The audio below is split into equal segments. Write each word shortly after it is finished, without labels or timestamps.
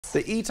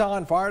The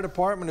Eton Fire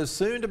Department is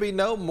soon to be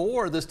no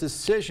more. This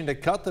decision to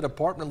cut the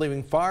department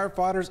leaving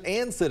firefighters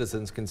and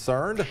citizens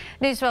concerned.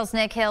 News 12's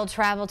Nick Hill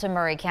traveled to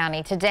Murray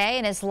County today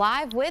and is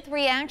live with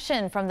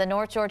reaction from the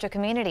North Georgia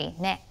community.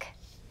 Nick.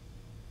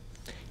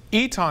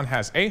 Eton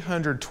has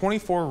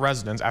 824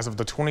 residents as of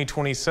the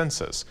 2020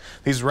 census.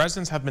 These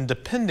residents have been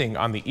depending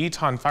on the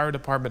Eton Fire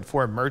Department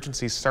for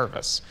emergency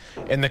service.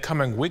 In the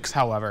coming weeks,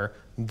 however,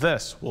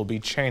 this will be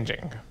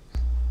changing.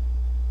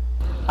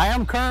 I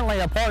am currently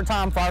a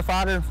part-time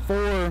firefighter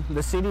for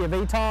the city of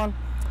Eton,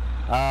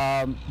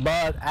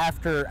 but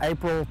after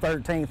April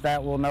 13th,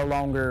 that will no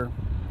longer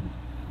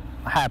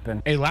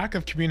happen. A lack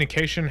of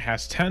communication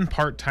has 10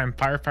 part-time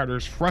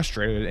firefighters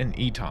frustrated in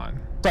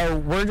Eton. So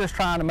we're just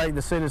trying to make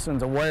the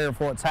citizens aware of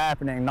what's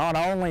happening. Not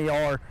only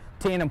are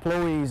 10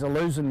 employees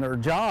losing their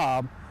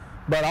job,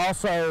 but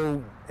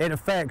also it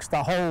affects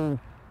the whole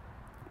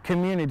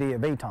community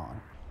of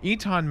Eton.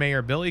 Eton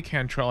Mayor Billy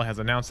Cantrell has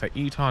announced that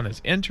Eton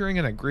is entering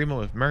an agreement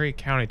with Murray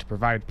County to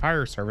provide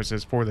fire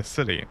services for the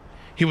city.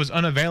 He was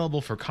unavailable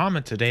for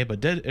comment today,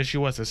 but did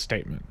issue us a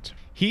statement.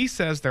 He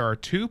says there are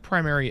two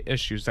primary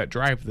issues that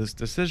drive this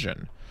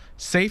decision: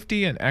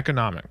 safety and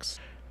economics.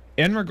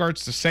 In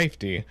regards to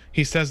safety,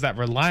 he says that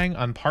relying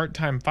on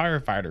part-time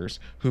firefighters,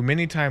 who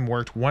many times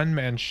worked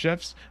one-man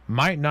shifts,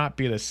 might not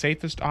be the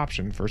safest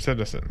option for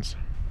citizens.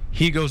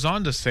 He goes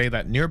on to say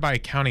that nearby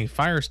county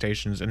fire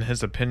stations, in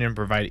his opinion,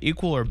 provide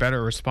equal or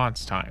better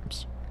response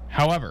times.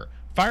 However,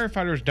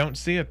 firefighters don't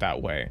see it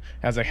that way,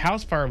 as a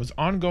house fire was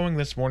ongoing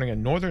this morning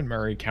in northern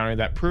Murray County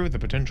that proved the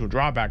potential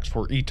drawbacks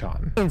for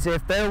Eton.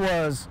 If there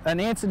was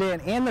an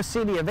incident in the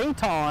city of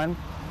Eton,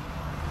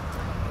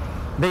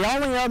 the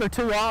only other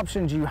two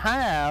options you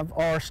have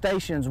are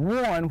Stations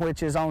 1,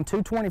 which is on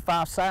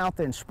 225 South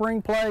in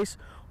Spring Place,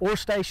 or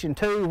Station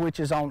 2, which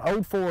is on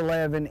Old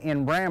 411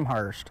 in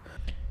Bramhurst.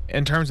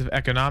 In terms of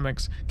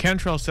economics,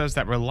 Cantrell says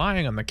that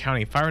relying on the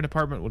county fire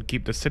department would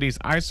keep the city's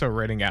ISO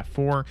rating at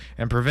 4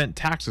 and prevent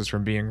taxes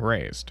from being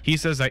raised. He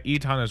says that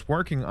Eton is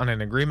working on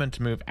an agreement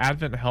to move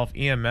Advent Health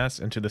EMS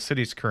into the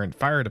city's current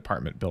fire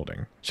department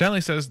building. Shanley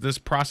says this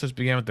process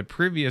began with the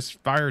previous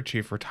fire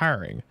chief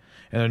retiring,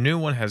 and a new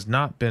one has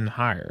not been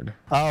hired.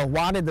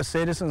 Why did the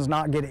citizens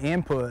not get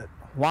input?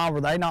 Why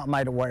were they not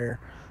made aware?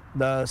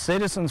 The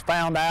citizens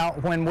found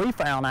out when we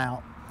found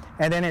out,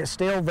 and then it's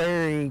still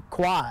very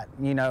quiet.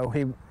 You know,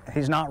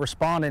 he's not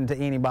responding to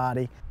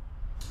anybody.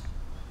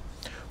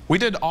 We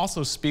did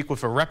also speak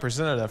with a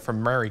representative from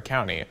Murray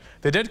County.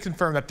 They did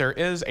confirm that there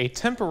is a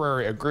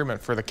temporary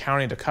agreement for the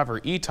county to cover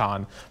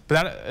Eton, but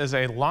that is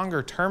a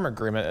longer-term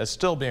agreement is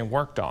still being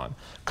worked on,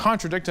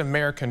 contradicting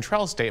Mayor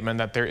Cantrell's statement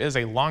that there is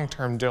a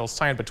long-term deal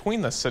signed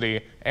between the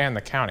city and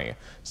the county.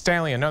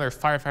 Stanley and other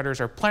firefighters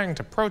are planning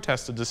to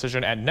protest the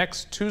decision at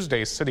next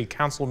Tuesday's city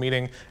council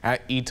meeting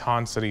at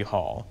Eton City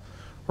Hall.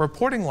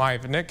 Reporting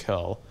live, Nick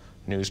Hill,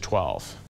 News 12.